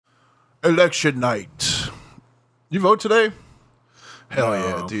Election night. You vote today? Hell No.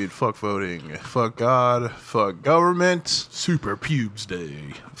 yeah, dude. Fuck voting. Fuck God. Fuck government. Super Pubes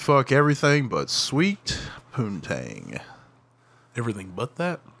Day. Fuck everything but sweet poontang. Everything but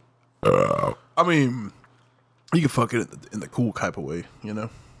that? I mean, you can fuck it in the cool type of way, you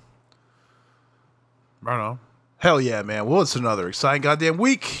know? Right on. Hell yeah, man. Well, it's another exciting goddamn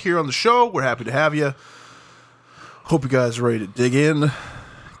week here on the show. We're happy to have you. Hope you guys are ready to dig in.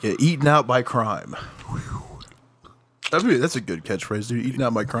 Get eaten out by crime. That's a good catchphrase, dude. Eaten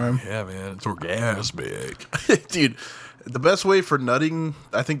out by crime. Yeah, man. It's orgasmic. Dude, the best way for nutting,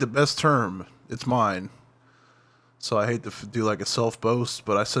 I think the best term, it's mine. So I hate to do like a self-boast,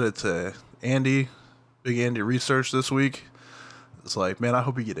 but I said it to Andy, Big Andy Research this week. It's like, man, I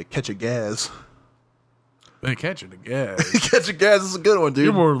hope you get to catch a gas. Man, catching the gas. Catch a gas is a good one, dude.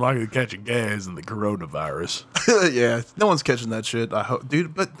 You're more likely to catch a gas than the coronavirus. Yeah, no one's catching that shit. I hope,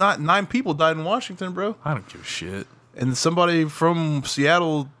 dude. But not 9 people died in Washington, bro. I don't give a shit. And somebody from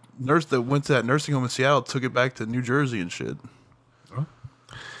Seattle, nurse that went to that nursing home in Seattle, took it back to New Jersey and shit. Huh?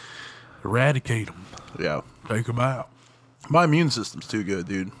 Eradicate them. Yeah, Take them out. my immune system's too good,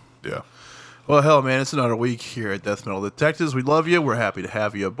 dude. Yeah. Well, hell, man, it's another week here at Death Metal Detectives. We love you. We're happy to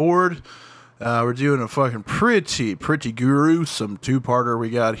have you aboard. We're doing a fucking pretty gruesome 2-parter we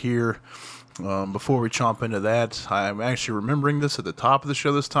got here. Before we chomp into that, I'm actually remembering this at the top of the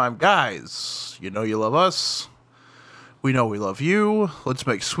show this time. Guys, you know you love us. We know we love you. Let's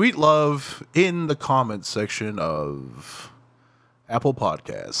make sweet love in the comments section of Apple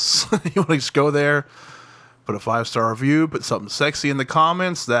Podcasts. You want to just go there, put a 5-star review, put something sexy in the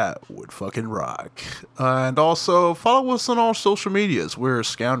comments. That would fucking rock. And also, follow us on all social medias. We're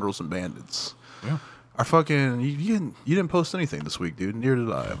Scoundrels and Bandits. Yeah. Our fucking... You didn't post anything this week, dude. Neither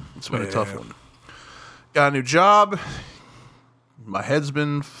did I. It's been a tough one. Got a new job. My head's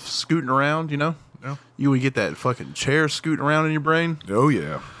been scooting around, you know? Yeah. You would get that fucking chair scooting around in your brain. Oh,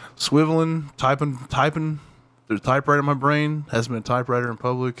 yeah. Swiveling, typing. There's a typewriter in my brain. Hasn't been a typewriter in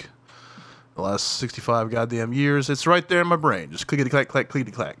public the last 65 goddamn years. It's right there in my brain. Just clickety-clack, clack,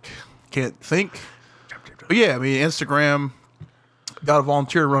 clickety-clack. Can't think. But yeah, I mean, Instagram, got to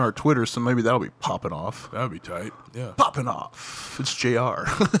volunteer to run our Twitter, so maybe that'll be popping off. That would be tight. Yeah. Popping off. It's JR.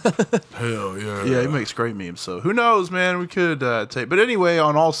 Hell yeah. Yeah, he makes great memes. So who knows, man? We could take. But anyway,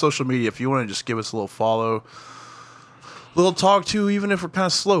 on all social media, if you want to just give us a little follow, little talk to, even if we're kind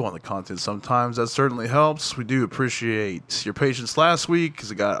of slow on the content sometimes, that certainly helps. We do appreciate your patience last week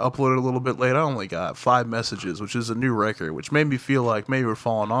because it got uploaded a little bit late. I only got 5 messages, which is a new record, which made me feel like maybe we're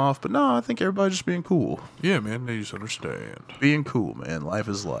falling off. But no, I think everybody's just being cool. Yeah, man. They just understand. Being cool, man. Life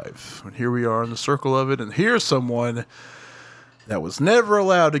is life. And here we are in the circle of it. And here's someone that was never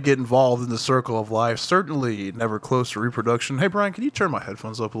allowed to get involved in the circle of life. Certainly never close to reproduction. Hey, Brian, can you turn my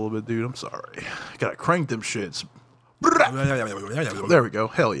headphones up a little bit, dude? I'm sorry. Gotta crank them shits. There we go.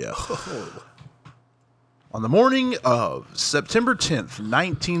 Hell yeah. On the morning of September 10th,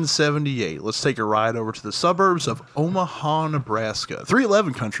 1978, let's take a ride over to the suburbs of Omaha, Nebraska.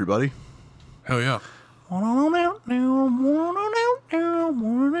 311 country, buddy. Hell yeah.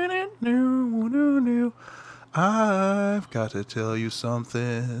 I've got to tell you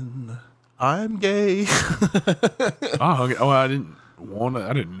something. I'm gay. I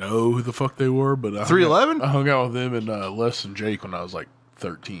didn't know who the fuck they were, but 311? I hung out with them and Les and Jake when I was like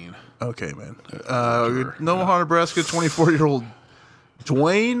 13. Okay, man. Omaha, Nebraska, 24-year-old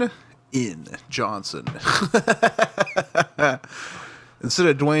Dwayne Johnson. Instead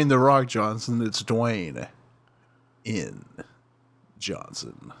of Dwayne The Rock Johnson, it's Dwayne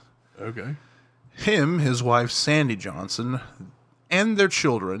Johnson. Okay. Him, his wife Sandy Johnson, and their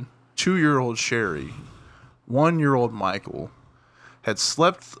children, 2-year-old Sherry, 1-year-old Michael, had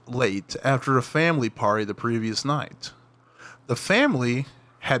slept late after a family party the previous night. The family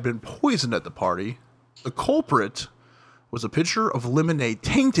had been poisoned at the party. The culprit was a pitcher of lemonade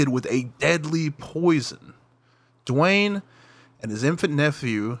tainted with a deadly poison. Dwayne and his infant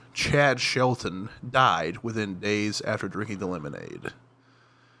nephew, Chad Shelton, died within days after drinking the lemonade.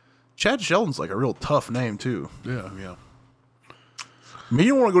 Chad Shelton's like a real tough name, too. Yeah. I mean,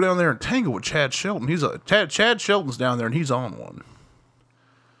 you don't want to go down there and tangle with Chad Shelton. Chad Shelton's down there, and he's on one.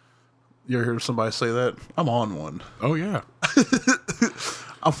 You ever hear somebody say that? I'm on one. Oh, yeah.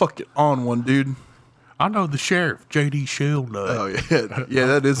 I'm fucking on one, dude. I know the sheriff, J.D. Shelton. Oh, yeah. Yeah,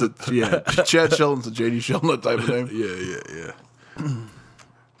 that is it. Yeah, Chad Shelton's a J.D. Shelton type of name. Yeah.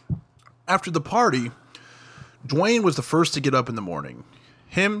 After the party, Dwayne was the first to get up in the morning.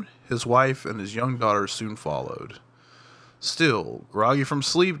 Him, his wife, and his young daughter soon followed. Still, groggy from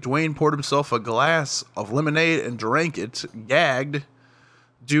sleep, Dwayne poured himself a glass of lemonade and drank it, gagged.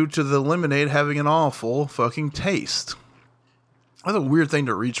 due to the lemonade having an awful fucking taste. That's a weird thing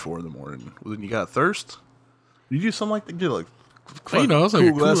to reach for in the morning when you got thirst. You do something like that? Get like, You know, it's like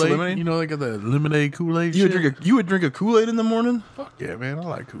a glass of Kool-Aid. lemonade? You know, they got that lemonade Kool-Aid You shit. would drink a Kool-Aid in the morning? Fuck yeah, man. I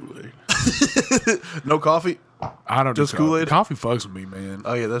like Kool-Aid. No coffee? I don't Just do Kool-Aid? coffee fucks with me, man.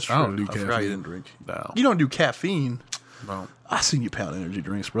 Oh yeah, that's true. I don't do forgot you caffeine. didn't drink. No. You don't do caffeine. No. I seen you pound energy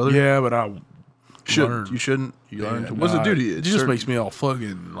drinks, brother. Yeah, but I shouldn't. learned. You shouldn't. You learned. Yeah, What's it do to you? It just makes me all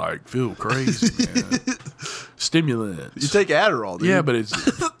fucking like feel crazy, man. Stimulants. You take Adderall, dude. Yeah, but it's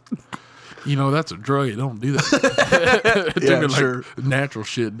you know, that's a drug. It don't do that. Yeah, like sure. Natural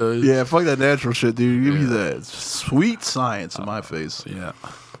shit does. Yeah, fuck that natural shit, dude. Give me that sweet science in my face. Yeah.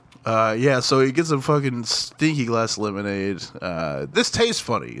 Yeah, so he gets a fucking stinky glass of lemonade. This tastes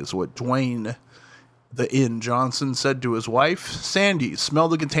funny, is what Dwayne the Inn Johnson said to his wife. Sandy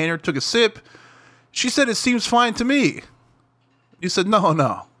smelled the container, took a sip. She said, "It seems fine to me." He said,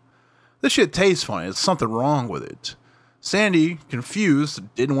 No. This shit tastes funny. There's something wrong with it. Sandy, confused,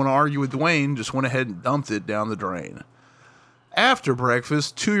 didn't want to argue with Dwayne, just went ahead and dumped it down the drain. After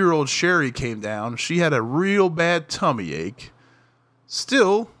breakfast, 2-year-old Sherry came down. She had a real bad tummy ache.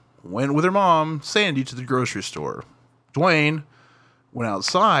 Still, went with her mom, Sandy, to the grocery store. Dwayne went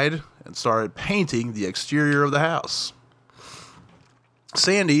outside and started painting the exterior of the house.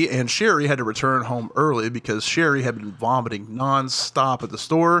 Sandy and Sherry had to return home early because Sherry had been vomiting nonstop at the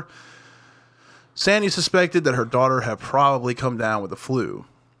store. Sandy suspected that her daughter had probably come down with the flu.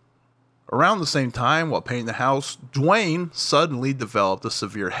 Around the same time, while painting the house, Dwayne suddenly developed a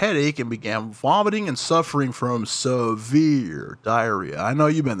severe headache and began vomiting and suffering from severe diarrhea. I know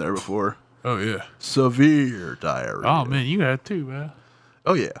you've been there before. Oh yeah. Severe diarrhea. Oh man, you had too, man.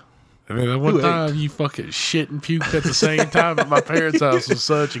 Oh, yeah. I mean, that one Who time you fucking shit and puked at the same time at my parents' house was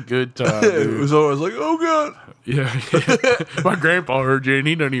such a good time, It dude. was always like, oh, God. Yeah. My grandpa heard you, and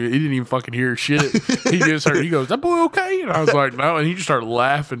he didn't even fucking hear shit. He just heard. He goes, "That boy okay?" And I was like, "No," and he just started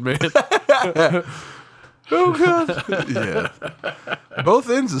laughing, man. Oh, God. Yeah. Both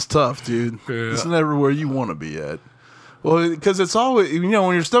ends is tough, dude. Yeah. It's never where you want to be at. Well, because it's always, you know,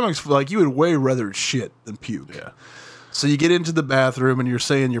 when your stomach's like, you would way rather shit than puke. Yeah. So you get into the bathroom and you're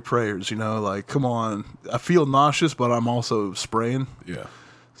saying your prayers, you know, like, come on, I feel nauseous, but I'm also spraying. Yeah.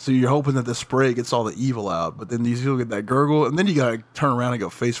 So you're hoping that the spray gets all the evil out, but then you still get that gurgle, and then you gotta turn around and go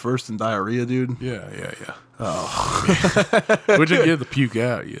face first in diarrhea, dude. Yeah. Oh. Which would get the puke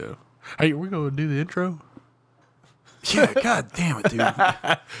out, yeah. Hey, we're going to do the intro? Yeah, god damn it, dude.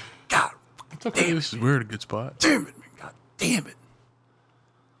 God It's okay. We're in a good spot. damn it, man. God damn it.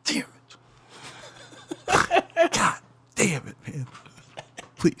 Damn it. God damn it, man.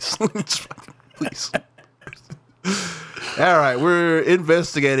 Please. Please. All right, we're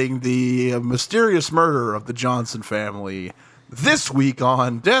investigating the mysterious murder of the Johnson family this week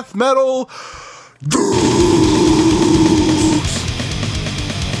on Death Metal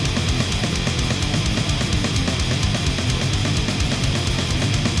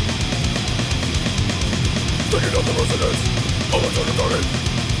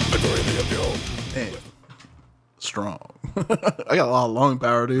Man, strong. I got a lot of lung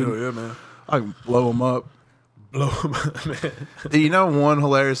power, dude. Oh, yeah, man. I can blow them up. Blow him up, man. You know, one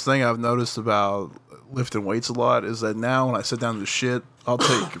hilarious thing I've noticed about lifting weights a lot is that now when I sit down to shit, I'll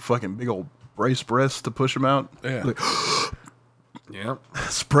take fucking big old brace breaths to push them out. Yeah. Like, Yeah.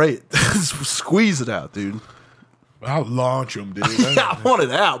 spray it. Squeeze it out, dude. I'll launch him, dude. I want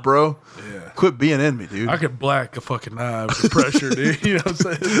it out, bro. Yeah. Quit being in me, dude. I could black a fucking eye with the pressure, dude. You know what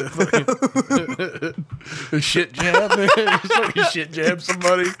I'm saying? A shit jab, man. Just fucking shit jab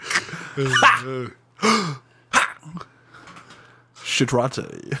somebody.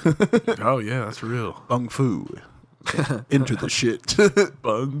 Shitrate. Oh, yeah, that's real. Bung fu. Into the shit.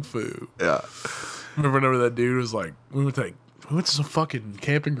 Bung fu. Yeah. Remember whenever that dude was like, we went to some fucking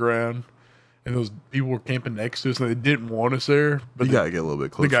camping ground, and those people were camping next to us, and they didn't want us there. But You gotta get a little bit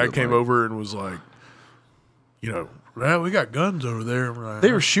the closer. guy to came mic. over and was like, you know, well, we got guns over there. We're like,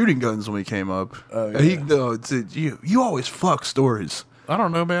 They were shooting guns when we came up. You always fuck stories. I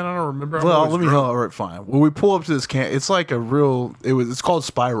don't know, man. I don't remember. I'm Well, always let me. drunk. All right, fine. Well, we pull up to this camp. It's like a real. It's called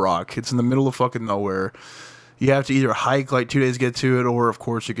Spy Rock. It's in the middle of fucking nowhere. You have to either hike like 2 days to get to it, or of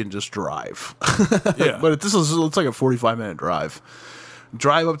course you can just drive. Yeah. But it's like a 45-minute drive.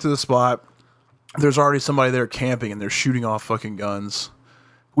 Drive up to the spot. There's already somebody there camping, and they're shooting off fucking guns.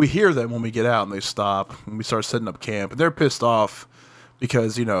 We hear them when we get out, and they stop, and we start setting up camp. And they're pissed off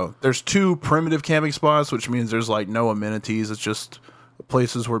because, you know, there's 2 primitive camping spots, which means there's like no amenities. It's just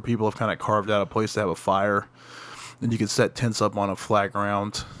places where people have kind of carved out a place to have a fire. And you can set tents up on a flat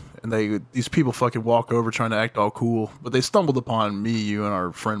ground. and these people fucking walk over trying to act all cool, but they stumbled upon me, you, and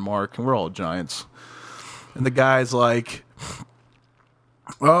our friend Mark, and we're all giants. And the guy's like,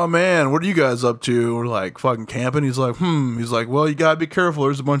 "Oh man, what are you guys up to?" We're like, "Fucking camping." He's like, He's like, "Well, you gotta be careful.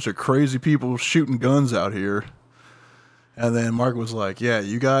 There's a bunch of crazy people shooting guns out here." And then Mark was like, "Yeah,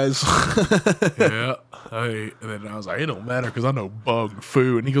 you guys." Yeah. And then I was like, it don't matter because I know Bug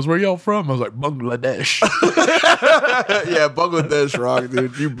Fu. And he goes, where y'all from? I was like, Bangladesh. Yeah, Bangladesh rock,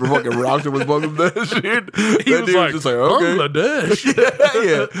 dude. You fucking rocked it with Bangladesh, dude. He was like, just like, okay. Bangladesh.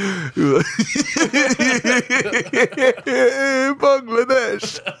 Yeah.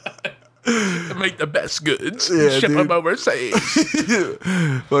 Bangladesh. Make the best goods. Yeah, Ship dude. them overseas.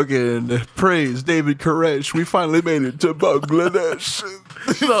 Fucking praise David Koresh. We finally made it to Bangladesh.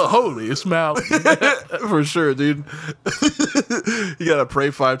 The holiest mountain. For sure, dude. You gotta pray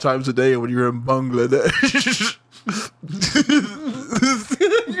 5 times a day when you're in Bangladesh.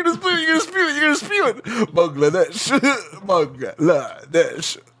 You're gonna spew it. Bangladesh.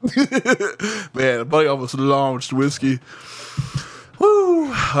 Man, buddy almost launched whiskey.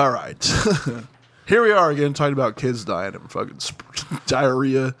 Woo! All right. Here we are again talking about kids dying of fucking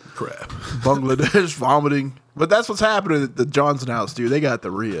diarrhea. Crap. Bangladesh vomiting. But that's what's happening at the Johnson house, dude. They got the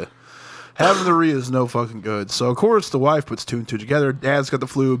rhea. Having the rhea is no fucking good. So, of course, the wife puts 2 and 2 together. Dad's got the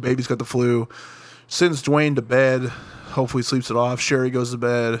flu. Baby's got the flu. Sends Dwayne to bed. Hopefully sleeps it off. Sherry goes to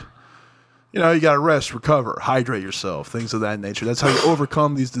bed. You know, you got to rest, recover, hydrate yourself, things of that nature. That's how you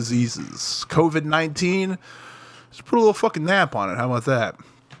overcome these diseases. COVID-19, just put a little fucking nap on it. How about that?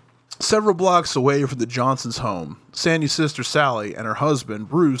 Several blocks away from the Johnsons' home, Sandy's sister Sally and her husband,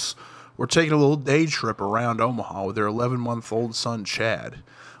 Bruce, were taking a little day trip around Omaha with their 11-month-old son, Chad.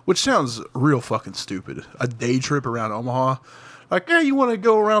 Which sounds real fucking stupid. A day trip around Omaha. Like, yeah, you want to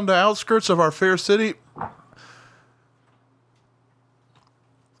go around the outskirts of our fair city?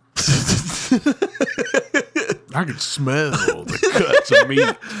 I can smell the cuts of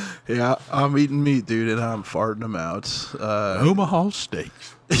meat. Yeah, I'm eating meat, dude, and I'm farting them out. Omaha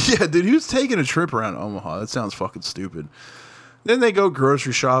steaks. Yeah, dude, who's taking a trip around Omaha? That sounds fucking stupid. Then they go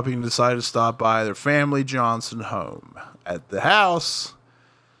grocery shopping and decide to stop by their family Johnson home. At the house,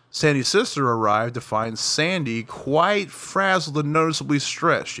 Sandy's sister arrived to find Sandy quite frazzled and noticeably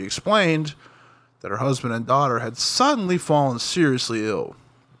stressed. She explained that her husband and daughter had suddenly fallen seriously ill.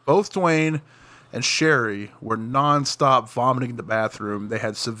 Both Dwayne and Sherry were nonstop vomiting in the bathroom. They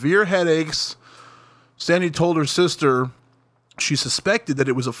had severe headaches. Sandy told her sister she suspected that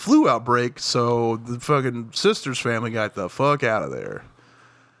it was a flu outbreak, so the fucking sister's family got the fuck out of there.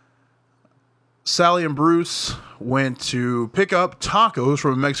 Sally and Bruce went to pick up tacos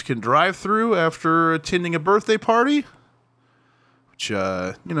from a Mexican drive-thru after attending a birthday party. Which,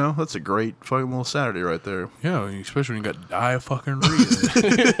 you know, that's a great fucking little Saturday right there. Yeah, especially when you got fucking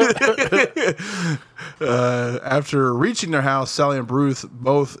After reaching their house, Sally and Bruce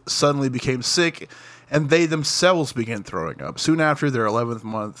both suddenly became sick, and they themselves began throwing up. Soon after, their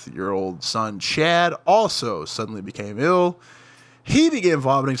 11-month-year-old son, Chad, also suddenly became ill. He began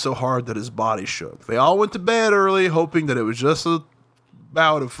vomiting so hard that his body shook. They all went to bed early, hoping that it was just a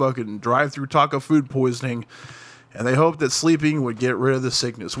bout of fucking drive-thru taco food poisoning, and they hoped that sleeping would get rid of the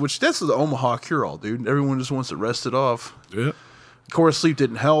sickness, which this is the Omaha cure-all, dude. Everyone just wants to rest it off. Yeah. Of course, sleep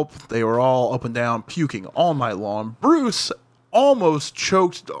didn't help. They were all up and down puking all night long. Bruce almost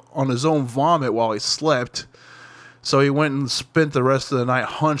choked on his own vomit while he slept, so he went and spent the rest of the night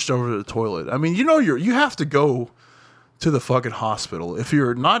hunched over the toilet. I mean, you know, you have to go to the fucking hospital if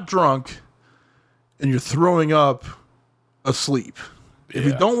you're not drunk and you're throwing up asleep. Yeah. If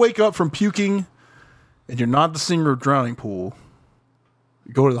you don't wake up from puking and you're not the singer of Drowning Pool,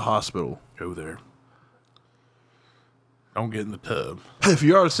 go to the hospital. Go there. Don't get in the tub. If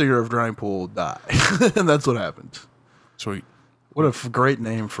you are a singer of Drowning Pool, die. And that's what happened. Sweet. What a great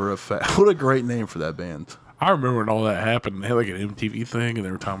name for what a great name for that band. I remember when all that happened. They had like an MTV thing, and they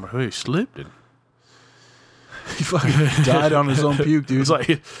were talking about, he slipped and He fucking died on his own puke, dude. it's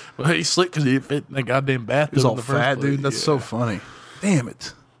like, well, he slipped because he didn't fit in that goddamn bathtub. He's all in the first fat, place. dude. That's so funny. Damn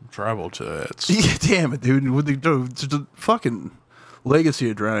it. Tribal chats. Yeah, damn it, dude. What they do? The fucking legacy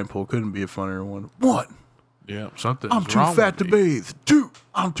of Drowning Pool couldn't be a funnier one. 1, Yeah, something. I'm too fat to bathe. 2,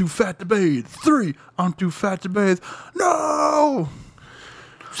 I'm too fat to bathe. 3, I'm too fat to bathe. No!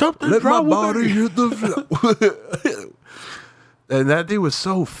 Something's Let my wrong with body me. hit the And that dude was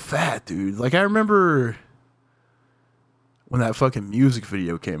so fat, dude. Like, I remember when that fucking music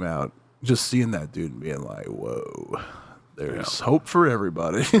video came out, just seeing that dude and being like, whoa, there's hope for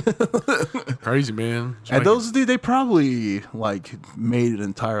everybody. Crazy, man. And those dude, they probably like made an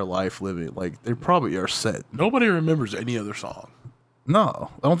entire life living. Like, they probably are set. Nobody remembers any other song. No,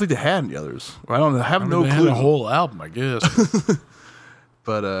 I don't think they had any others. I don't have no they clue. had a whole album, I guess.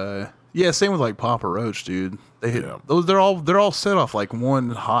 But yeah, same with like Papa Roach, dude. They hit, Yeah. those they're all set off like one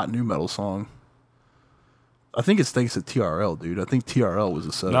hot new metal song. I think it's thanks to TRL, dude. I think TRL was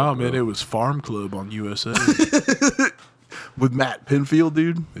a setup. No, man, it was Farm Club on USA. With Matt Pinfield,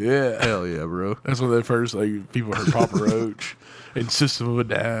 dude. Yeah. Hell yeah, bro. That's when they first people heard Papa Roach and System of a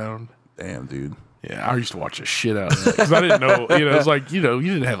Down. Damn, dude. Yeah, I used to watch the shit out of that because I didn't know. It's like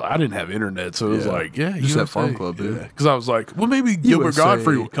I didn't have internet, so it was like, yeah, just that Farm Club, dude. Because I was like, well, maybe Gilbert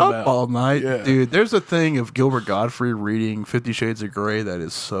Godfrey will come up out all night, Yeah. dude. There's a thing of Gilbert Godfrey reading 50 Shades of Grey that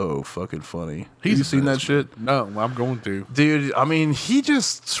is so fucking funny. Have you seen that shit? No, I'm going to. Dude, I mean, he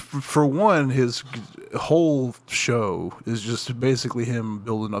just, for one, his whole show is just basically him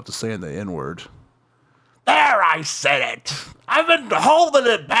building up to saying the N-word. There, I said it. I've been holding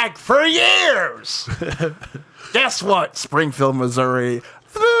it back for years. Guess what, Springfield, Missouri?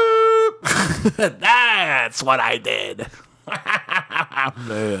 That's what I did.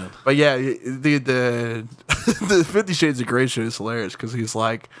 Man. But yeah, the 50 Shades of Grey shit is hilarious because he's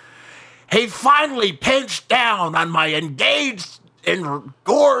like, he finally pinched down on my engaged and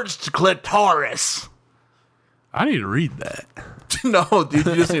gorged clitoris. I need to read that. No, dude,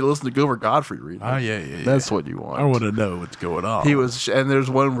 you just need to listen to Gilbert Godfrey read it. Oh, yeah. That's what you want. I want to know what's going on. He was, and there's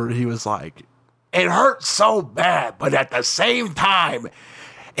one where he was like, it hurt so bad, but at the same time,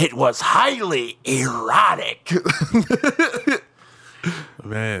 it was highly erotic.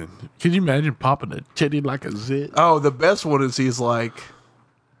 Man, could you imagine popping a titty like a zit? Oh, the best one is he's like,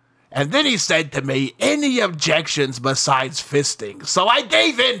 and then he said to me, any objections besides fisting? So I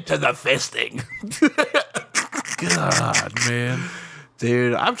gave in to the fisting. God, man.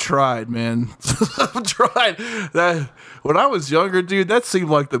 Dude, I've tried, man. I've tried. That when I was younger, dude, that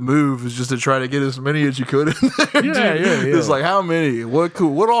seemed like the move is just to try to get as many as you could in there. Yeah, dude. yeah. It's like, how many? What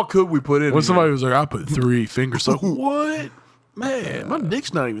all could we put in? When somebody was like, I put 3 fingers. Like, what? Man, my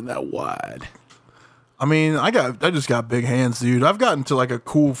dick's not even that wide. I mean, I just got big hands, dude. I've gotten to like a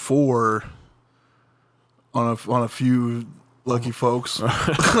cool 4 on a few lucky folks.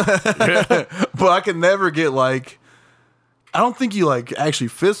 But I can never get like, I don't think you like actually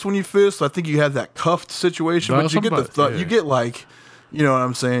fist when you fist. I think you have that cuffed situation, No, but you get the yeah. you get like, you know what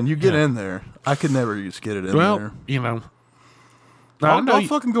I'm saying? You get in there. I could never just get it in there. Well, I'll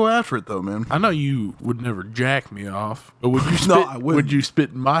fucking go after it though, man. I know you would never jack me off, but would you spit, No, I wouldn't. would you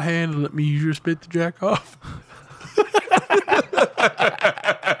spit in my hand and let me use your spit to jack off?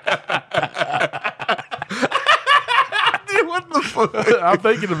 Dude, what the fuck? I'm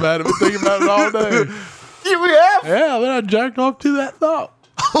thinking about it. I've been thinking about it all day. Yeah, we have. Yeah, then I jacked off to that thought.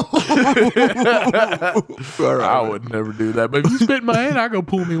 All right, I would never do that. But if you spit in my hand, I go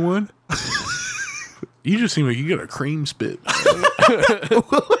pull me one. You just seem like you got a cream spit.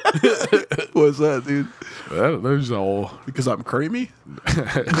 What's that, dude? There's all. Because I'm creamy?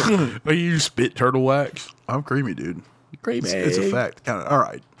 But you spit turtle wax. I'm creamy, dude. Creamy. It's a fact. Kind of. All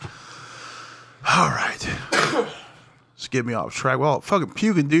right. Just get me off track. Well, fucking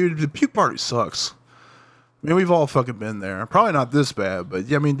puking, dude. The puke party sucks. I mean, we've all fucking been there. Probably not this bad, but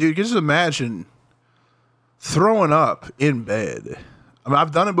yeah, I mean, dude, just imagine throwing up in bed. I mean,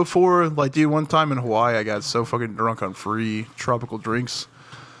 I've done it before. Like, dude, one time in Hawaii, I got so fucking drunk on free tropical drinks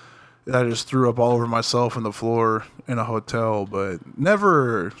that I just threw up all over myself on the floor in a hotel, but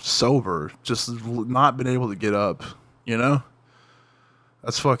never sober. Just not been able to get up, you know?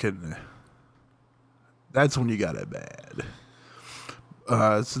 That's fucking... That's when you got it bad.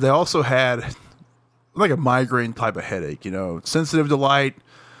 So they also had like a migraine type of headache, you know, sensitive to light,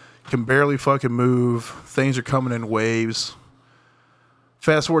 can barely fucking move. Things are coming in waves.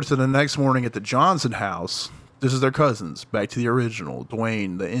 Fast forward to the next morning at the Johnson house. This is their cousins, back to the original,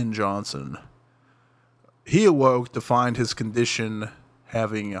 Dwayne, the N. Johnson. He awoke to find his condition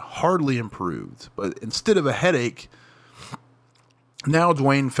having hardly improved, but instead of a headache, now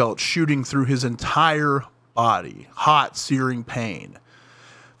Dwayne felt shooting through his entire body, hot, searing pain.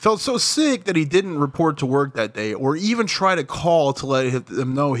 Felt so sick that he didn't report to work that day or even try to call to let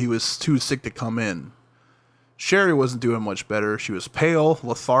them know he was too sick to come in. Sherry wasn't doing much better. She was pale,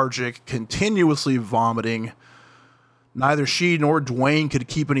 lethargic, continuously vomiting. Neither she nor Dwayne could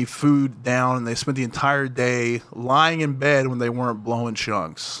keep any food down, and they spent the entire day lying in bed when they weren't blowing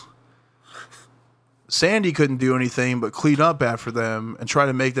chunks. Sandy couldn't do anything but clean up after them and try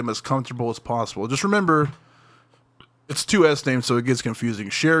to make them as comfortable as possible. Just remember, it's 2 S names, so it gets confusing.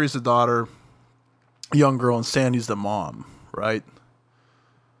 Sherry's the daughter, young girl, and Sandy's the mom, right?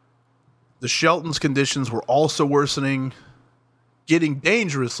 The Shelton's conditions were also worsening, getting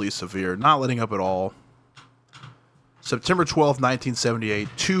dangerously severe, not letting up at all. September 12th, 1978,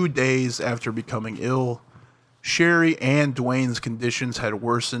 2 days after becoming ill, Sherry and Dwayne's conditions had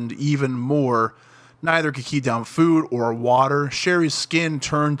worsened even more. Neither could keep down food or water. Sherry's skin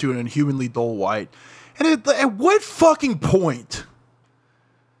turned to an inhumanly dull white. And at what fucking point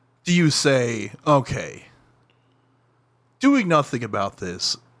do you say, okay, doing nothing about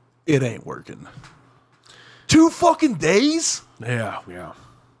this, it ain't working? 2 fucking days? Yeah.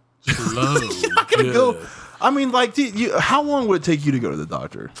 Slow. You're not gonna go. I mean, like, how long would it take you to go to the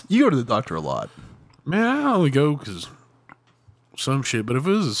doctor? You go to the doctor a lot. Man, I only go because some shit. But if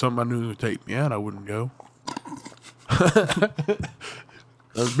it was something I knew would take me out, I wouldn't go.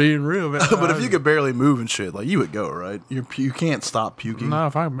 That's being real, man. But if you could barely move and shit, like, you would go, right? You can't stop puking. No,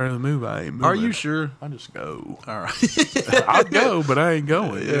 if I can barely move, I ain't moving. Are you sure? I just go. All right. I'd go, but I ain't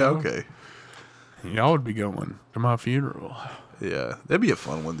going. Yeah, okay. Y'all would be going to my funeral. Yeah, that'd be a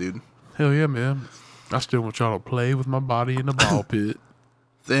fun one, dude. Hell yeah, man. I still want y'all to play with my body in the ball pit.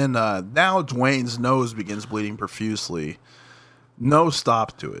 Then now Dwayne's nose begins bleeding profusely. No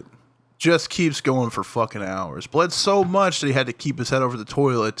stop to it. Just keeps going for fucking hours. Bled so much that he had to keep his head over the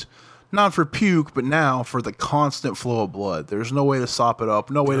toilet. Not for puke, but now for the constant flow of blood. There's no way to sop it up.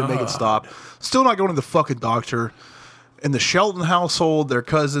 No way to make it stop. Still not going to the fucking doctor. In the Shelton household, their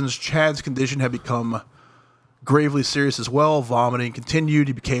cousins, Chad's condition had become gravely serious as well. Vomiting continued.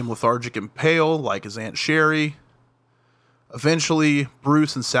 He became lethargic and pale, like his Aunt Sherry. Eventually,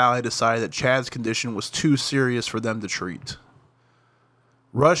 Bruce and Sally decided that Chad's condition was too serious for them to treat.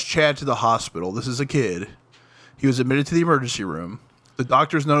 Rushed Chad to the hospital. This is a kid. He was admitted to the emergency room. The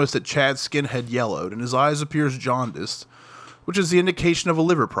doctors noticed that Chad's skin had yellowed and his eyes appears jaundiced, which is the indication of a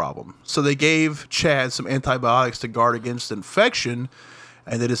liver problem. So they gave Chad some antibiotics to guard against infection,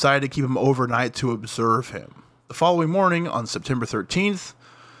 and they decided to keep him overnight to observe him. The following morning, on September 13th,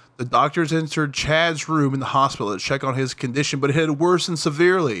 the doctors entered Chad's room in the hospital to check on his condition, but it had worsened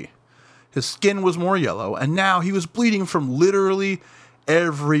severely. His skin was more yellow, and now he was bleeding from literally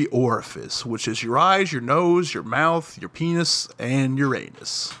every orifice, which is your eyes, your nose, your mouth, your penis, and your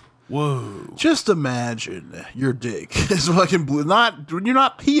anus. Whoa. Just imagine your dick is fucking blue. You're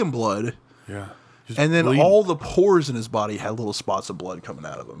not peeing blood. Yeah. And then bleeding. all the pores in his body had little spots of blood coming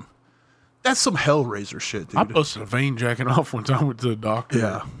out of them. That's some Hellraiser shit, dude. I busted a vein jacking off one time. I went to the doctor.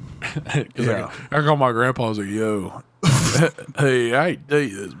 Yeah. Yeah. I called my grandpa. I was like, yo, hey, I hate to tell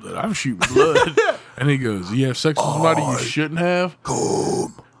you this, but I'm shooting blood. And he goes, you have sex with somebody you shouldn't have?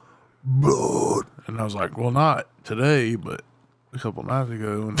 Come blood. And I was like, well, not today, but a couple nights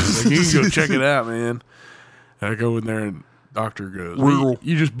ago. And he's like, you can go check it out, man. And I go in there and doctor goes,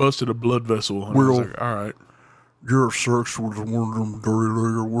 you just busted a blood vessel. And I was like, all right. Your sex was one of them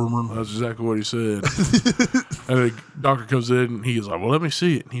dirty-legged women. That's exactly what he said. And the doctor comes in and he's like, well, let me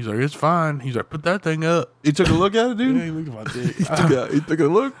see it. And he's like, it's fine. He's like, put that thing up. He took a look at it, dude? Yeah, he looked at my dick. He took a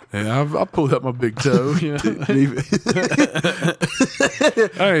look? Yeah, I pulled out my big toe. You know? Did he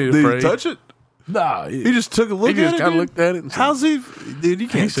I ain't afraid. touch it? Nah. He just took a look at it, He just kind of looked at it and said, how's he? Dude, you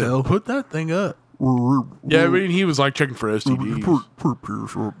he can't said, tell. put that thing up. Yeah, I mean, he was like checking for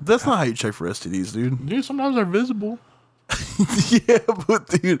STDs. That's not how you check for STDs, dude. Dude, sometimes they're visible. Yeah, but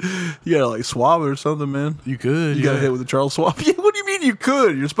dude, you gotta like swab it or something, man. You could. You gotta hit with a Charles swab. Yeah, what do you mean you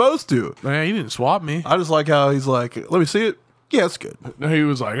could? You're supposed to. Man, he didn't swab me. I just like how he's like, let me see it. Yeah, it's good. No, he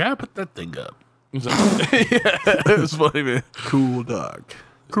was like, put that thing up. He's like, yeah, it was funny, man. Cool dog.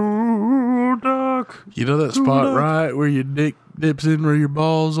 Cool dog. You know that spot right where your dick dips in where your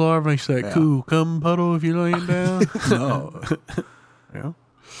balls are? Makes that cool cum puddle if you're laying down? No. Yeah.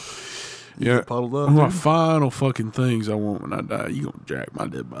 Yeah, puddled up. One of my final fucking things I want when I die, you gonna jack my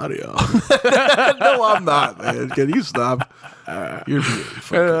dead body off. No, I'm not, man. Can you stop? You're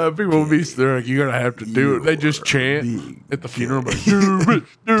being people will be there like, you're gonna have to do it. They just chant at the funeral, but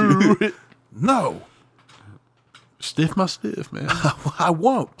do it. No. Stiff my stiff, man. I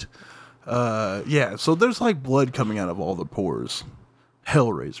won't. Yeah, so there's like blood coming out of all the pores.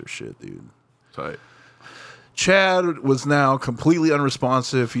 Hellraiser shit, dude. Tight. Chad was now completely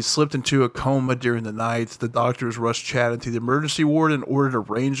unresponsive. He slipped into a coma during the night. The doctors rushed Chad into the emergency ward and ordered a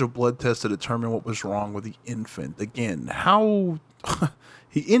range of blood tests to determine what was wrong with the infant. Again, how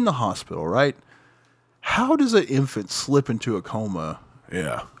he in the hospital, right? How does an infant slip into a coma?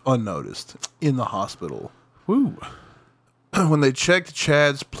 Yeah. Unnoticed in the hospital. Woo. When they checked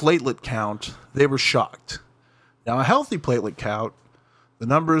Chad's platelet count, they were shocked. Now, a healthy platelet count, the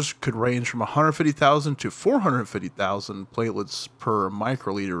numbers could range from 150,000 to 450,000 platelets per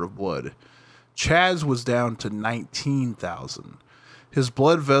microliter of blood. Chad's was down to 19,000. His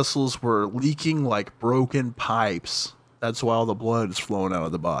blood vessels were leaking like broken pipes. That's why all the blood is flowing out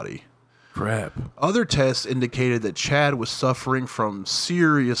of the body. Crap. Other tests indicated that Chad was suffering from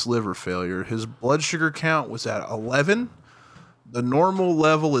serious liver failure. His blood sugar count was at 11. The normal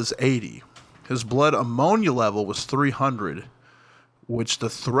level is 80. His blood ammonia level was 300, which the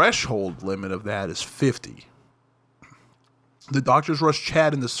threshold limit of that is 50. The doctors rushed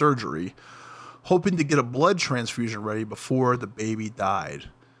Chad into surgery, hoping to get a blood transfusion ready before the baby died.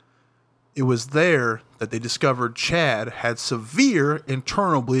 It was there that they discovered Chad had severe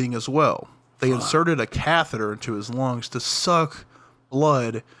internal bleeding as well. They inserted a catheter into his lungs to suck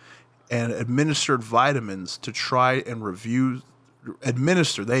blood and administered vitamins to try and They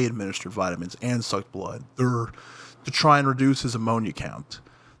administered vitamins and sucked blood to try and reduce his ammonia count.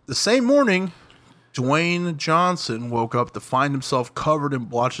 The same morning, Dwayne Johnson woke up to find himself covered in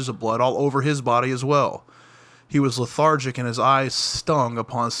blotches of blood all over his body as well. He was lethargic and his eyes stung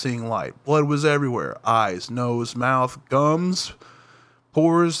upon seeing light. Blood was everywhere. Eyes, nose, mouth, gums,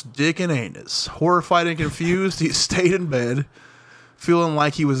 pores, dick, and anus. Horrified and confused, he stayed in bed, feeling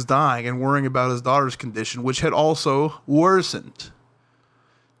like he was dying and worrying about his daughter's condition, which had also worsened.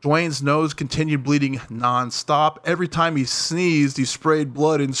 Dwayne's nose continued bleeding nonstop. Every time he sneezed, he sprayed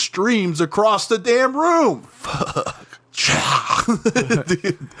blood in streams across the damn room. Fuck.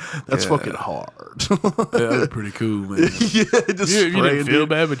 Dude, that's fucking hard. Yeah, that's pretty cool, man. Yeah, just you didn't feel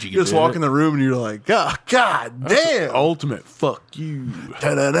bad, but you just walk in the room and you're like, God damn. Ultimate fuck you. Just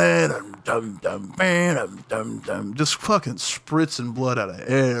fucking spritzing blood out of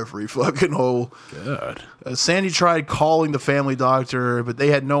every fucking hole. God. Sandy tried calling the family doctor, but they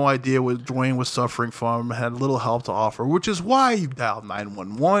had no idea what Dwayne was suffering from, had little help to offer, which is why you dialed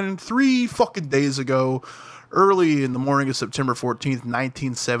 911 3 fucking days ago. Early in the morning of September 14th,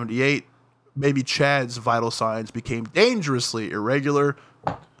 1978, baby Chad's vital signs became dangerously irregular.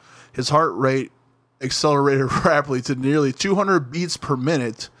 His heart rate accelerated rapidly to nearly 200 beats per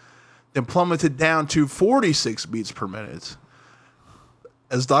minute, then plummeted down to 46 beats per minute.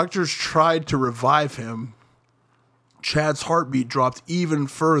 As doctors tried to revive him, Chad's heartbeat dropped even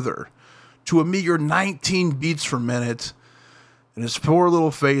further to a meager 19 beats per minute, and his poor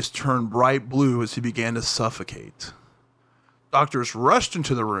little face turned bright blue as he began to suffocate. Doctors rushed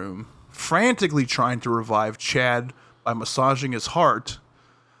into the room, frantically trying to revive Chad by massaging his heart,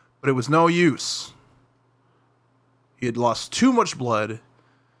 but it was no use. He had lost too much blood,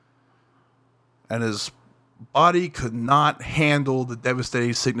 and his body could not handle the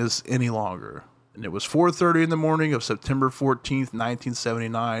devastating sickness any longer. And it was 4:30 in the morning of September 14th,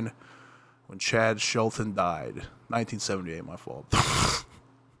 1979, when Chad Shelton died. 1978, my fault.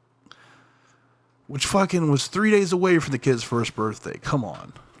 Which fucking was 3 days away from the kid's first birthday. Come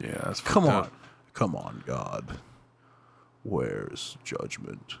on. Yeah, that's Come on. up. Come on, God. Where's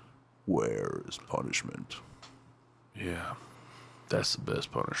judgment? Where is punishment? Yeah, that's the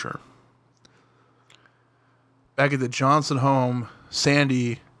best Punisher. Back at the Johnson home,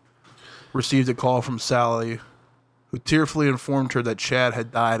 Sandy received a call from Sally, who tearfully informed her that Chad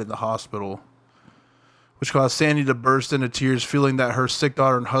had died in the hospital, which caused Sandy to burst into tears, feeling that her sick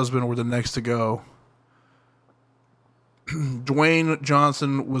daughter and husband were the next to go. Dwayne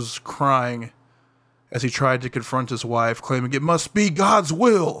Johnson was crying as he tried to confront his wife, claiming it must be God's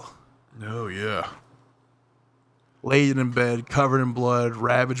will. Oh, yeah. Laid in bed, covered in blood,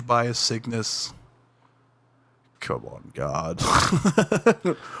 ravaged by his sickness. Come on, God.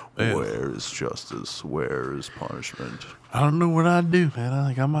 Where is justice? Where is punishment? I don't know what I'd do, man. I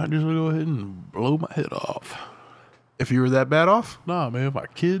think I might just go ahead and blow my head off. If you were that bad off? Nah, man. If my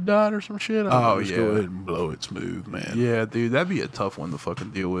kid died or some shit, I'd just go ahead and blow it smooth, man. Yeah, dude. That'd be a tough one to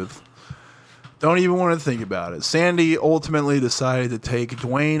fucking deal with. Don't even want to think about it. Sandy ultimately decided to take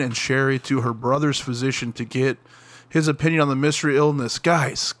Dwayne and Sherry to her brother's physician to get his opinion on the mystery illness.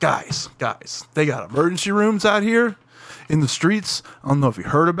 Guys. They got emergency rooms out here in the streets. I don't know if you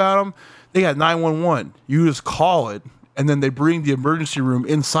heard about them. They got 911. You just call it, and then they bring the emergency room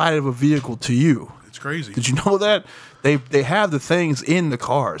inside of a vehicle to you. It's crazy. Did you know that? They have the things in the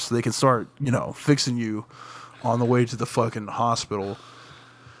car so they can start, fixing you on the way to the fucking hospital.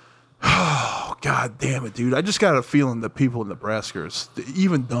 Oh, God damn it, dude. I just got a feeling that people in Nebraska are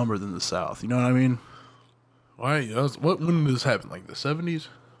even dumber than the South. You know what I mean? Why? When did this happen? Like the 70s?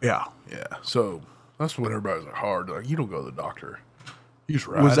 Yeah. Yeah. So that's when everybody's like hard. Like, you don't go to the doctor. You just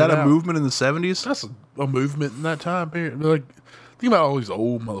ride Was that it a out. movement in the 70s? That's a movement in that time period. They're like, think about all these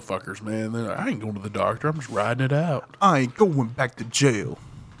old motherfuckers, man. They're like, I ain't going to the doctor. I'm just riding it out. I ain't going back to jail.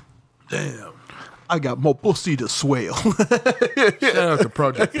 Damn. I got more pussy to swell. Shout out to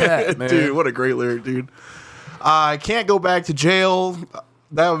Project Pat, man. Dude, what a great lyric, dude. I can't go back to jail.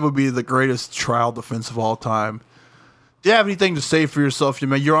 That would be the greatest trial defense of all time. Do you have anything to say for yourself,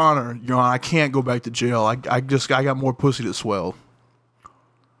 man? Your Honor, I can't go back to jail. I got more pussy to swell.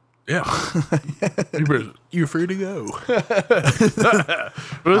 Yeah. You're free to go.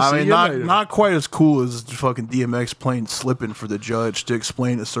 I mean, not quite as cool as fucking DMX playing Slippin' for the judge to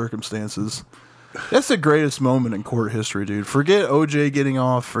explain the circumstances. That's the greatest moment in court history, dude. Forget OJ getting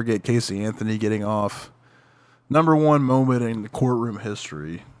off. Forget Casey Anthony getting off. Number one moment in the courtroom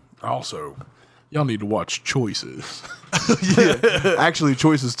history. Also, y'all need to watch Choices. Yeah, actually,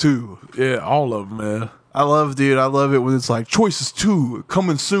 Choices 2. Yeah, all of them, man. I love it when it's like Choices 2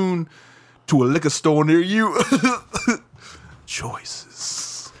 coming soon to a liquor store near you.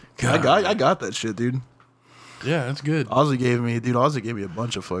 Choices. I got that shit, dude. Yeah, that's good. Ozzy gave me a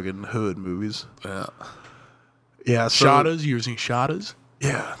bunch of fucking hood movies. Yeah. Yeah. So, Shadas, you ever seen Shadas?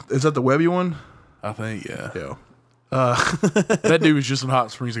 Yeah. Is that the Webby one? I think, yeah. Yeah. That dude was just in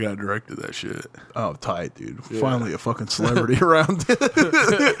Hot Springs that guy directed that shit. Oh, tight, dude. Yeah. Finally a fucking celebrity around.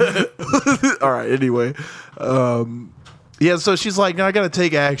 All right, anyway. Yeah, so she's like, I got to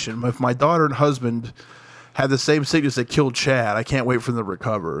take action. If my daughter and husband had the same sickness that killed Chad, I can't wait for them to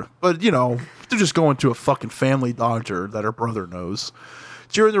recover. But, they're just going to a fucking family doctor that her brother knows.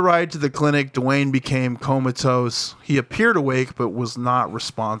 During the ride to the clinic, Dwayne became comatose. He appeared awake, but was not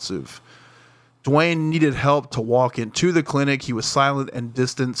responsive. Dwayne needed help to walk into the clinic. He was silent and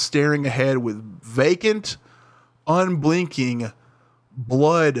distant, staring ahead with vacant, unblinking,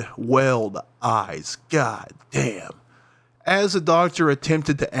 blood-welled eyes. God damn. As the doctor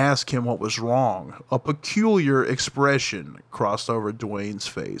attempted to ask him what was wrong, a peculiar expression crossed over Dwayne's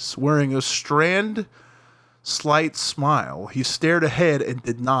face. Wearing a slight smile, he stared ahead and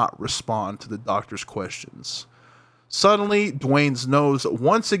did not respond to the doctor's questions. Suddenly, Dwayne's nose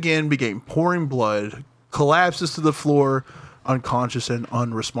once again began pouring blood, collapses to the floor, unconscious and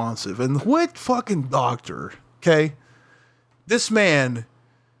unresponsive. And what fucking doctor, okay? This man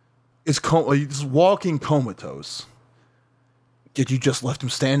is he's walking comatose. Did you just left him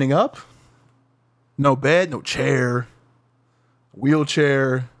standing up? No bed, no chair,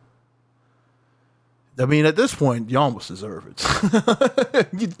 wheelchair. I mean, at this point, you almost deserve it.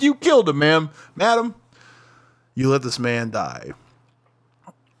 you killed him, madam. You let this man die.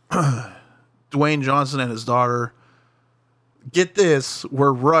 Dwayne Johnson and his daughter, get this,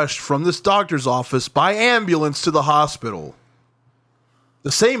 were rushed from this doctor's office by ambulance to the hospital.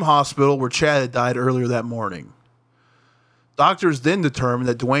 The same hospital where Chad had died earlier that morning. Doctors then determined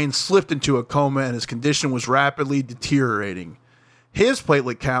that Dwayne slipped into a coma and his condition was rapidly deteriorating. His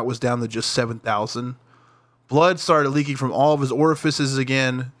platelet count was down to just 7,000. Blood started leaking from all of his orifices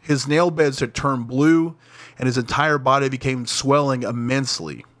again. His nail beds had turned blue, and his entire body became swelling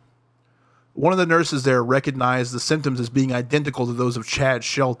immensely. One of the nurses there recognized the symptoms as being identical to those of Chad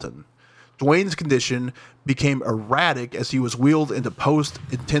Shelton. Dwayne's condition became erratic as he was wheeled into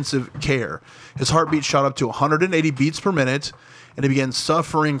post-intensive care. His heartbeat shot up to 180 beats per minute, and he began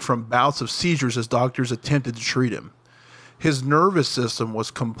suffering from bouts of seizures as doctors attempted to treat him. His nervous system was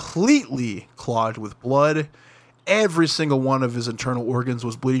completely clogged with blood. Every single one of his internal organs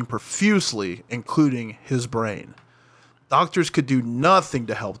was bleeding profusely, including his brain. Doctors could do nothing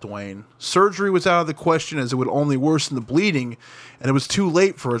to help Dwayne. Surgery was out of the question as it would only worsen the bleeding, and it was too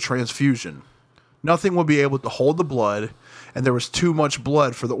late for a transfusion. Nothing would be able to hold the blood, and there was too much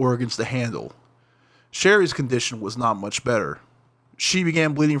blood for the organs to handle. Sherry's condition was not much better. She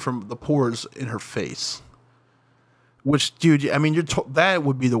began bleeding from the pores in her face. Which, dude, I mean, that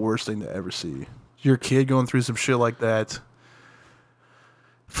would be the worst thing to ever see. Your kid going through some shit like that.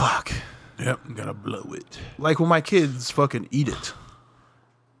 Fuck. Yep, I'm gonna blow it. Like when my kids fucking eat it.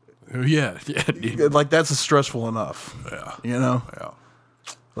 Oh, yeah, dude. Like, that's stressful enough. Yeah. Yeah.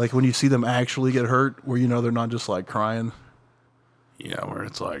 Like when you see them actually get hurt, where they're not just like crying. Yeah, where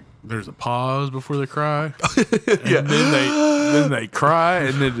it's like there's a pause before they cry. And then they cry,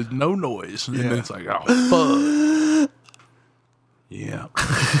 and then there's no noise. And then it's like, oh, fuck. Yeah.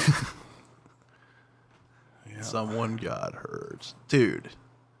 Someone got hurt. Dude.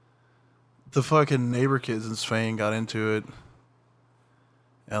 The fucking neighbor kids in Spain got into it.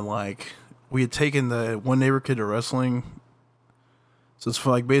 And like, we had taken the one neighbor kid to wrestling. So it's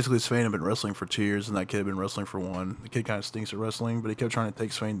like basically Swain had been wrestling for 2 years and that kid had been wrestling for 1. The kid kind of stinks at wrestling, but he kept trying to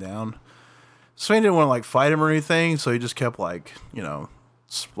take Swain down. Swain didn't want to like fight him or anything, so he just kept like,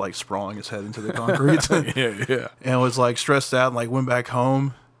 like sprawling his head into the concrete. Yeah. And was like stressed out and like went back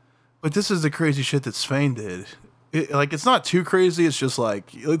home. But this is the crazy shit that Swain did. It's not too crazy. It's just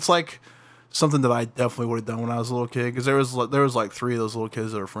like, it's like something that I definitely would have done when I was a little kid. Because there was like 3 of those little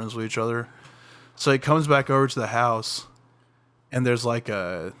kids that are friends with each other. So he comes back over to the house. And there's like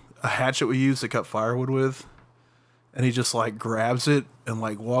a hatchet we use to cut firewood with. and he just like grabs it and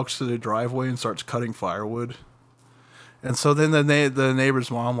like walks to the driveway and starts cutting firewood. And so then the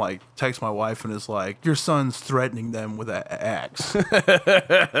neighbor's mom like texts my wife and is like, "Your son's threatening them with an axe."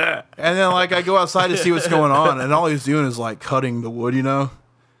 And then like I go outside to see what's going on, and all he's doing is like cutting the wood, you know?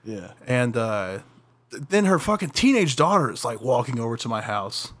 Yeah. And then her fucking teenage daughter is like walking over to my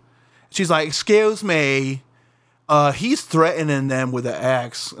house. She's like, "Excuse me, he's threatening them with an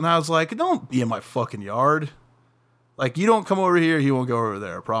axe." And I was like, "Don't be in my fucking yard. Like, you don't come over here, he won't go over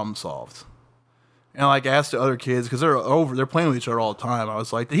there. Problem solved." And I like asked the other kids, because they're playing with each other all the time. I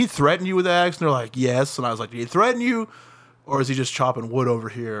was like, "Did he threaten you with the axe?" And they're like, "Yes." And I was like, "Did he threaten you? Or is he just chopping wood over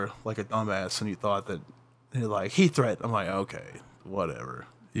here like a dumbass?" And he thought that, and he's like, "He threatened." I'm like, "Okay, whatever."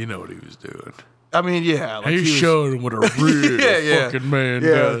 You know what he was doing. I mean, yeah. Like he showed him what a real fucking man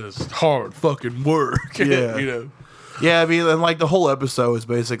does. Hard fucking work. Yeah. You know? Yeah, I mean, and like the whole episode is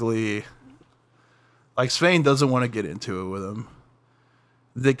basically, like Svein doesn't want to get into it with him.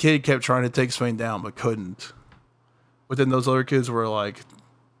 The kid kept trying to take Svein down, but couldn't. But then those other kids were like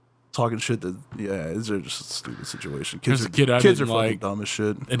talking shit that, it's just a stupid situation. Kids, kids are fucking dumb as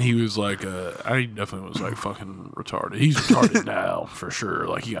shit. And he was like, I definitely was like fucking retarded. He's retarded now, for sure.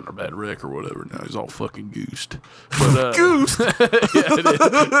 Like, he got in a bad wreck or whatever. Now he's all fucking goosed. But, goosed?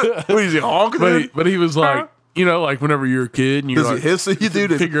 What is he, honking? But he was like, you know, like whenever you're a kid and you're like, he hiss at you,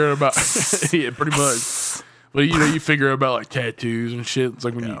 dude? Figuring about, yeah, pretty much. But you know, you figure about like tattoos and shit. It's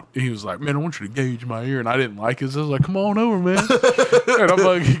like when he was like, "Man, I want you to gauge my ear," and I didn't like it. So I was like, "Come on over, man." And I'm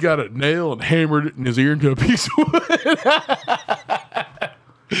like, he got a nail and hammered it in his ear into a piece of wood.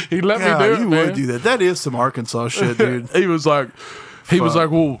 He let me do it. You would do that. That is some Arkansas shit, dude. He was like,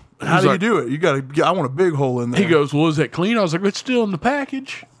 "Well, how do you do it? You got. I want a big hole in there." He goes, "Well, is that clean?" I was like, "It's still in the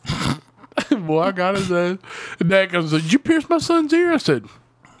package." Well, I got his ass. And Dad goes, "Did you pierce my son's ear?" I said,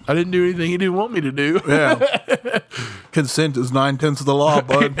 "I didn't do anything he didn't want me to do." Yeah. Consent is 9/10 of the law,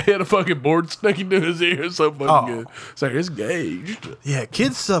 bud. He had a fucking board stuck into his ear. So fucking good. It's like, it's gauged. Yeah,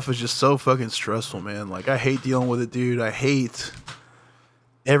 kids stuff is just so fucking stressful, man. Like, I hate dealing with it, dude. I hate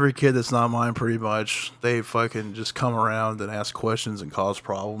every kid that's not mine, pretty much. They fucking just come around and ask questions and cause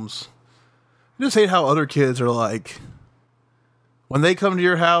problems. I just hate how other kids are like, when they come to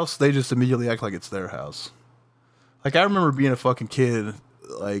your house, they just immediately act like it's their house. Like, I remember being a fucking kid.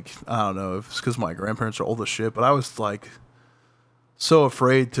 Like, I don't know if it's because my grandparents are old as shit, but I was like so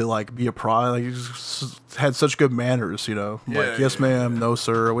afraid to like be a like, just had such good manners, you know? Like, yes, ma'am, no,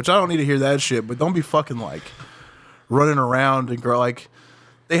 sir, which I don't need to hear that shit, but don't be fucking like running around and like,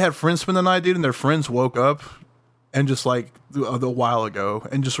 they had friends spend the night, dude, and their friends woke up and just like a while ago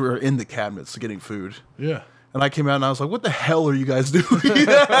and just were in the cabinets getting food. Yeah. And I came out and I was like, "What the hell are you guys doing?" I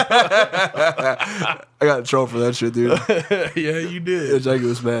got in trouble for that shit, dude. Yeah, you did. And Jackie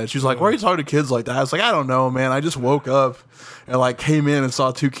was mad. She was like, "Why are you talking to kids like that?" I was like, "I don't know, man. I just woke up and like came in and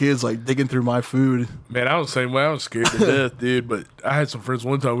saw two kids like digging through my food." Man, I was the same way. I was scared to death, dude. But I had some friends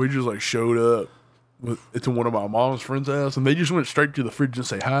one time. We just like showed up to one of my mom's friends' house, and they just went straight to the fridge and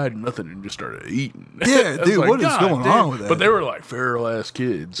say hi and nothing, and just started eating. Yeah, dude, like, what is going on with that? But they were like feral ass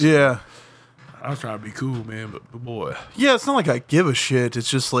kids. Yeah. I was trying to be cool, man, but boy. Yeah, it's not like I give a shit.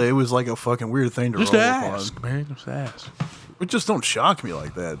 It's just like, it was like a fucking weird thing to just roll ask, upon. man. Just ask. It just don't shock me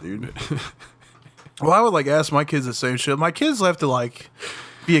like that, dude. Well, I would like ask my kids the same shit. My kids have to like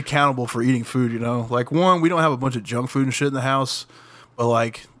be accountable for eating food, you know? Like, one, we don't have a bunch of junk food and shit in the house, but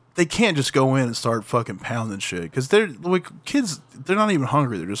like, they can't just go in and start fucking pounding shit, because they're like, kids, they're not even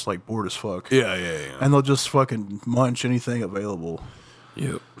hungry. They're just like bored as fuck. Yeah. And they'll just fucking munch anything available.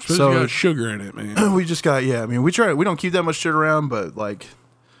 Yep. So got sugar in it, man. We just got, I mean, we don't keep that much shit around, but like,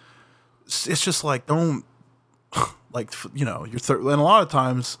 it's just like, don't, like, you know, and a lot of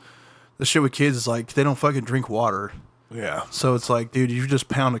times the shit with kids is like, they don't fucking drink water. Yeah. So it's like, dude, you just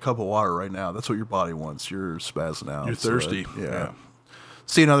pound a cup of water right now. That's what your body wants. You're spazzing out. You're thirsty. So, yeah.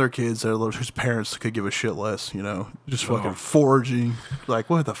 Seeing other kids that are, whose parents could give a shit less, you know, just fucking foraging. Like,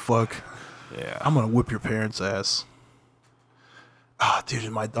 what the fuck? Yeah. I'm going to whip your parents' ass. Dude,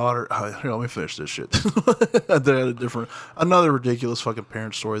 and my daughter. Here, let me finish this shit. I had another ridiculous fucking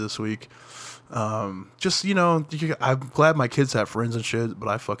parent story this week. Just, you know, I'm glad my kids have friends and shit, but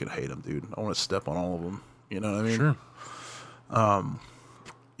I fucking hate them, dude. I want to step on all of them. You know what I mean? Sure.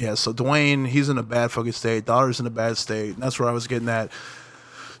 Yeah. So Dwayne, he's in a bad fucking state. Daughter's in a bad state, and that's where I was getting at.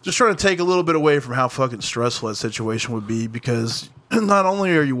 Just trying to take a little bit away from how fucking stressful that situation would be, because not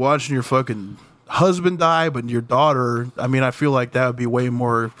only are you watching your fucking husband die, but your daughter, I mean, I feel like that would be way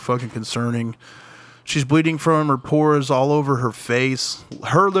more fucking concerning. She's bleeding from her pores all over her face.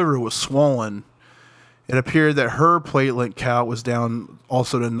 Her liver was swollen. It appeared that her platelet count was down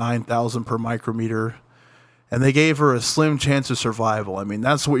also to 9,000 per micrometer. And they gave her a slim chance of survival. I mean,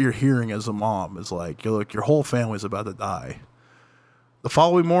 that's what you're hearing as a mom, is like, look, your whole family's about to die. The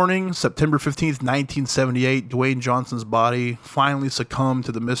following morning, September 15th, 1978, Dwayne Johnson's body finally succumbed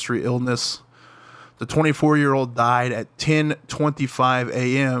to the mystery illness. The 24-year-old died at 10:25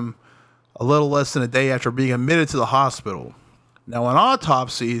 a.m., a little less than a day after being admitted to the hospital. Now, an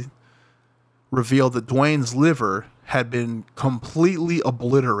autopsy revealed that Dwayne's liver had been completely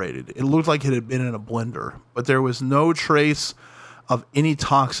obliterated. It looked like it had been in a blender, but there was no trace of any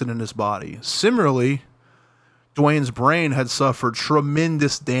toxin in his body. Similarly, Dwayne's brain had suffered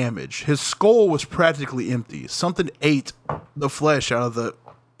tremendous damage. His skull was practically empty. Something ate the flesh out of the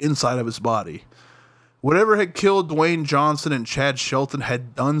inside of his body. Whatever had killed Dwayne Johnson and Chad Shelton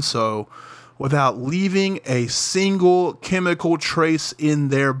had done so without leaving a single chemical trace in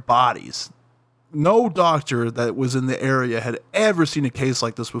their bodies. No doctor that was in the area had ever seen a case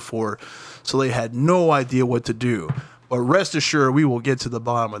like this before, so they had no idea what to do. But rest assured, we will get to the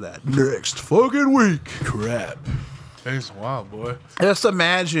bottom of that next fucking week. Crap. It's wild, boy. Just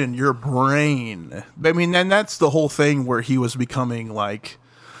imagine your brain. I mean, and that's the whole thing where he was becoming like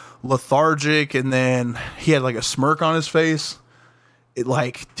lethargic, and then he had like a smirk on his face. It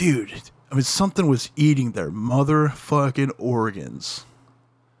like, dude, I mean, something was eating their motherfucking organs.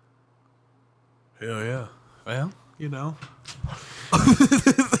 Hell yeah. Well, you know.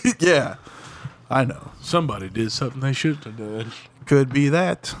 Yeah, I know. Somebody did something they shouldn't have done. Could be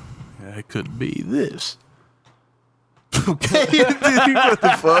that. Yeah, it could be this. Okay, dude, what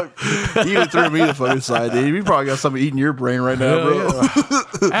the fuck? You threw me the fucking side, dude. You probably got something eating your brain right now, bro.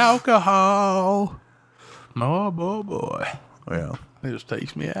 Yeah. Alcohol. Oh, boy. Yeah. It just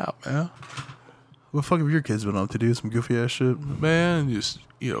takes me out, man. What the fuck have your kids been up to do? Some goofy ass shit? Man, just,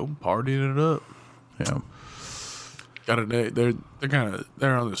 partying it up. Yeah.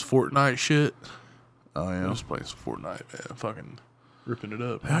 They're on this Fortnite shit. Oh, yeah. I'm just playing some Fortnite, man. Fucking ripping it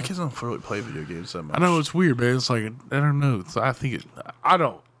up. I kids don't really play video games that much. I know it's weird, man. It's like, I don't know. I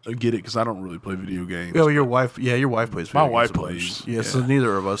don't get it because I don't really play video games. Oh, your wife plays video My games. wife plays. Yeah, so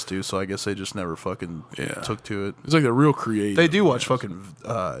neither of us do, so I guess they just never fucking Yeah. took to it. It's like they're real creative. They do watch fucking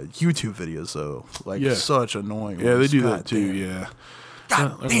YouTube videos, though. Like, Yeah. such annoying Yeah, they ones. do God that too, damn. yeah.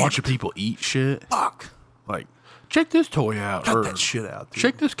 God Like damn. watching people eat shit. Fuck. Like, check this toy out. Cut or that shit out, dude.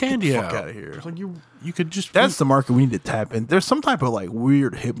 check this candy Get the out. fuck out of here. It's like you could just... That's the market we need to tap in. There's some type of like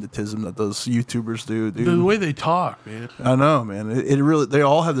weird hypnotism that those YouTubers do, dude. the way they talk, man. I know, man. It really, they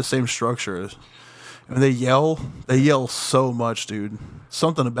all have the same structure. And they yell so much, dude.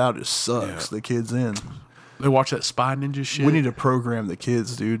 Something about it sucks the kids in. They watch that Spy Ninja shit. We need to program the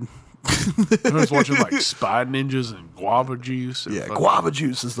kids, dude. I was watching like Spy Ninjas and Guava Juice. And Yeah, guava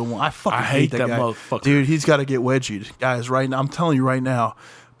juice is the one. I fucking I hate that guy. motherfucker. Dude, he's got to get wedgied. Guys, right now, I'm telling you right now,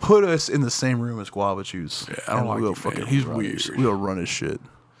 put us in the same room as guava juice. Yeah, I don't like it, man. He's weird. We'll run his shit.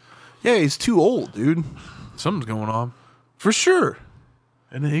 Yeah, he's too old, dude. Something's going on. For sure.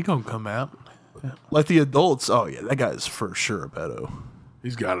 And then he gonna come out. Like the adults. Oh, yeah, that guy is for sure a pedo.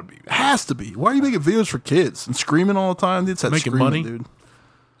 He's got to be. Has to be. Why are you making videos for kids and screaming all the time? It's that Making screaming, money? dude.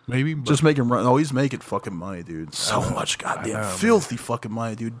 Maybe. But Just make him run. Oh, he's making fucking money, dude. So much goddamn know, filthy fucking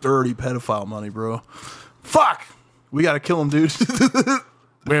money, dude. Dirty pedophile money, bro. Fuck. We got to kill him, dude.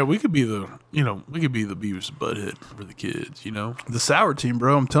 man, we could be the Beavis and Butthead for the kids, you know? The sour team,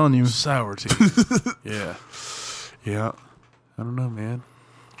 bro. I'm telling you. Sour team. Yeah. Yeah. I don't know, man.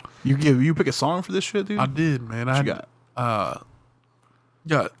 You pick a song for this shit, dude? I did, man. What you got?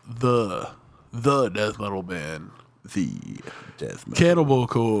 Got the death metal band. The death metal. Cannibal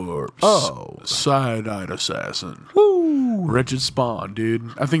Corpse. Oh. Cyanide Assassin. Woo. Wretched Spawn, dude.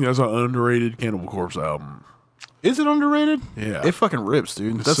 I think that's an underrated Cannibal Corpse album. Is it underrated? Yeah. It fucking rips,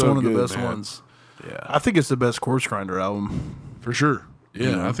 dude. It's That's so one of the good, best man. ones. Yeah. I think it's the best Corpse Grinder album. For sure. Yeah,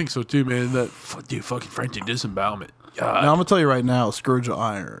 You know? I think so too, man. Dude, fucking Frantic Disembowelment. God. Now, I'm going to tell you right now, Scourge of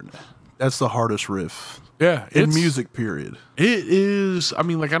Iron. That's the hardest riff. Yeah. In music, period. It is. I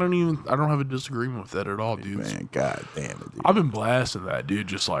mean, like, I don't have a disagreement with that at all, dude. Man, god damn it, dude. I've been blasting that, dude,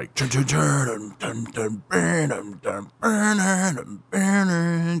 just like.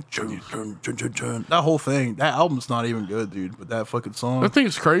 That whole thing, that album's not even good, dude. But that fucking song. The thing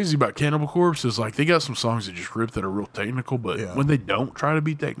that's crazy about Cannibal Corpse is like they got some songs that just rip that are real technical, but Yeah. when they don't try to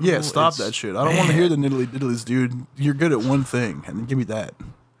be technical, Yeah, stop it's- that shit. I don't want to hear the niddly diddlies, dude. You're good at one thing, and then give me that.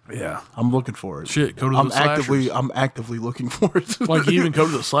 Yeah, I'm looking for it. Shit, go to the Slashers. I'm actively looking for it. like even go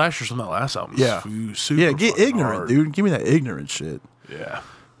to the Slashers on that last album. Yeah. Super Yeah, get fucking ignorant, hard. dude. Give me that ignorant shit. Yeah,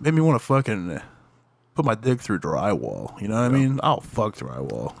 Made me want to fucking put my dick through drywall. You know what I mean? I'll fuck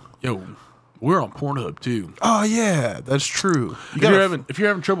drywall. yo, We're on Pornhub too. Oh yeah, that's true. If you're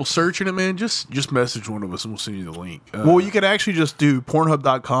having trouble searching it, man, just message one of us and we'll send you the link. Well, you could actually just do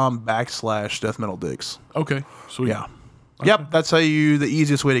Pornhub.com/death metal dicks. Okay, sweet. Yeah. Okay. Yep, that's the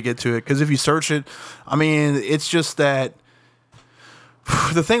easiest way to get to it. Because if you search it, I mean, it's just that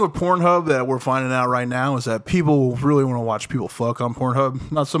the thing with Pornhub that we're finding out right now is that people really want to watch people fuck on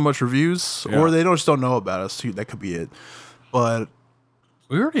Pornhub. Not so much reviews, or they just don't know about us. That could be it. But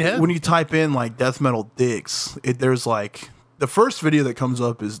we already have. When you type in like death metal dicks, there's like the first video that comes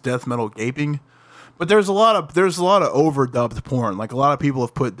up is death metal gaping. But there's a lot of overdubbed porn. Like a lot of people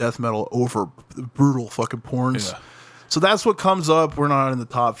have put death metal over brutal fucking porns. Yeah. So that's what comes up. We're not in the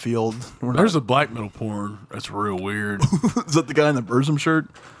top field. There's a black metal porn. That's real weird. Is that the guy in the Burzum shirt?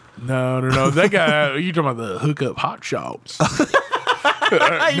 No. That guy, you talking about the hookup hot shops.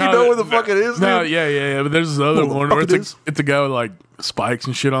 You know where the fuck it is, dude? No, yeah. But there's this other one where it's a guy with like spikes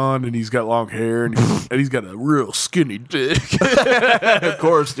and shit on, and he's got long hair, and he's got a real skinny dick. Of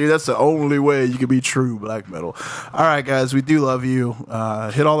course, dude. That's the only way you can be true black metal. All right, guys. We do love you.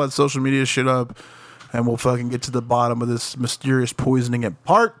 Hit all that social media shit up. And we'll fucking get to the bottom of this mysterious poisoning in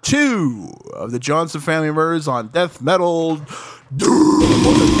part 2 of the Johnson Family Murders on Death Metal.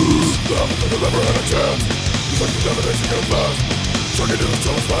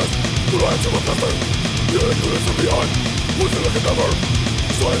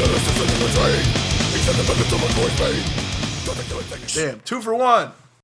 Damn, 2 for 1.